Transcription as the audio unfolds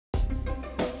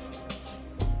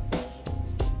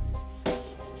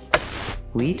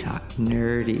We Talk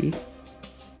Nerdy.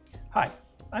 Hi,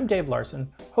 I'm Dave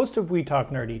Larsen, host of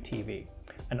WeTalkNerdy.tv,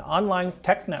 an online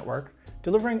tech network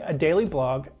delivering a daily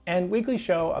blog and weekly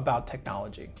show about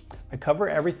technology. I cover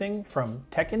everything from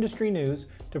tech industry news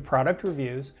to product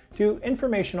reviews to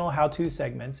informational how-to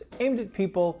segments aimed at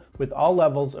people with all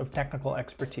levels of technical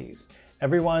expertise,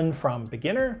 everyone from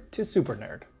beginner to super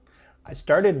nerd. I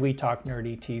started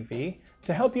WeTalkNerdy.tv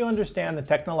to help you understand the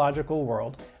technological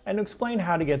world and explain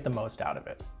how to get the most out of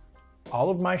it. All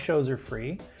of my shows are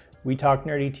free.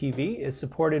 WeTalkNerdy.tv is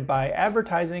supported by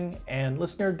advertising and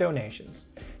listener donations.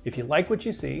 If you like what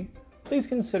you see, please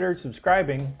consider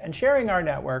subscribing and sharing our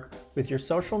network with your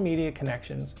social media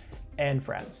connections and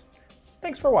friends.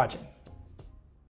 Thanks for watching.